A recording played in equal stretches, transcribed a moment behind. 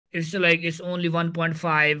it's like it's only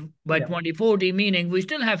 1.5 by Yeah. 2040, meaning we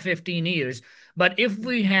still have 15 years. But if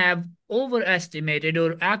we have overestimated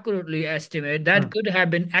or accurately estimated, that Mm. could have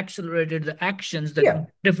been accelerated the actions that Yeah.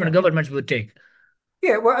 different Yeah. governments would take.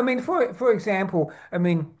 Yeah. Well, I mean, for example, I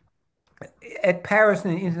mean, at Paris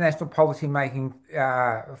and the international policy making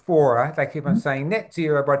fora, they keep on Mhm. saying net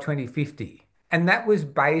zero by 2050. And that was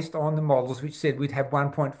based on the models which said we'd have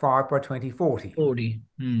 1.5 by 2040. 40.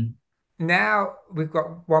 Hmm. Now we've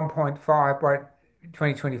got 1.5 by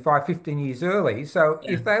 2025, 15 years early. So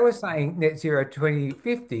Yeah. if they were saying net zero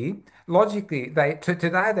 2050, logically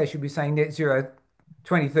today they should be saying net zero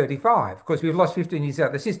 2035 because we've lost 15 years out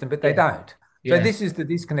of the system, but they Yeah. don't. So Yeah. this is the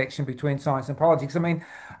disconnection between science and politics. I mean,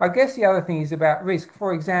 I guess the other thing is about risk.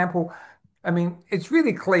 For example, I mean, it's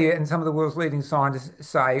really clear, and some of the world's leading scientists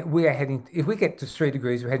say we are heading, if we get to 3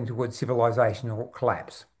 degrees, we're heading towards civilization or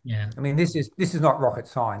collapse. Yeah. I mean, this is not rocket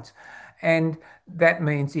science. And that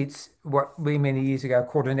means it's what we many years ago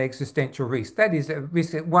called an existential risk. That is a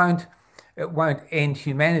risk that it won't end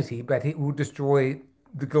humanity, but it will destroy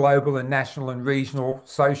the global and national and regional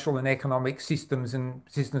social and economic systems and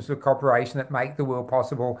systems of cooperation that make the world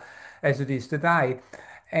possible as it is today.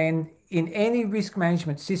 And in any risk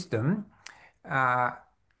management system, uh,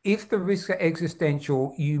 if the risks are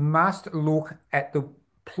existential, you must look at the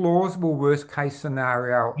plausible worst case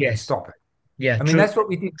scenario and Yes. stop it. Yeah. I mean, True. that's what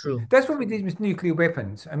we did. True. That's what we did with nuclear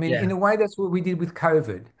weapons. I mean, in Yeah. a way, that's what we did with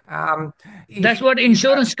COVID. That's If what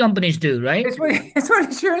insurance companies do, right? it's what it's what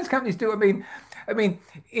insurance companies do. I mean,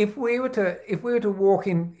 if we were to walk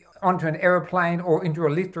in onto an aeroplane or into a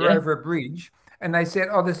lift or Yeah. over a bridge, and they said,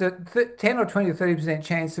 "Oh, there's a 10 or 20 or 30%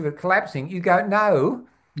 chance of it collapsing," you go, "No,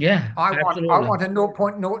 Yeah. I want Absolutely. a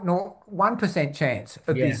 0.001% chance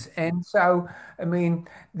of Yeah. this." And so, I mean,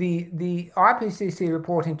 the IPCC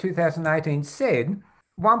report in 2018 said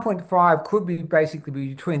 1.5 could be basically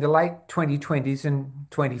between the late 2020s and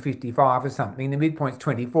 2055 or something. The midpoint's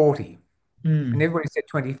 2040. And Hmm. everybody said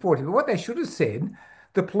 2040. But what they should have said,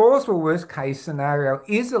 the plausible worst case scenario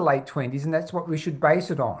is the late 20s, and that's what we should base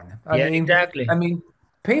it on. I Yeah. mean, I Exactly. mean,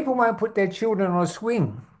 people won't put their children on a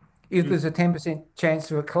swing if Hmm. there's a 10% chance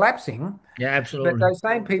of it collapsing. Yeah. But Absolutely. those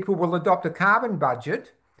same people will adopt a carbon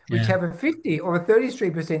budget, which Yeah. have a 50 or a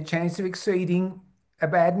 33% chance of exceeding a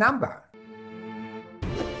bad number.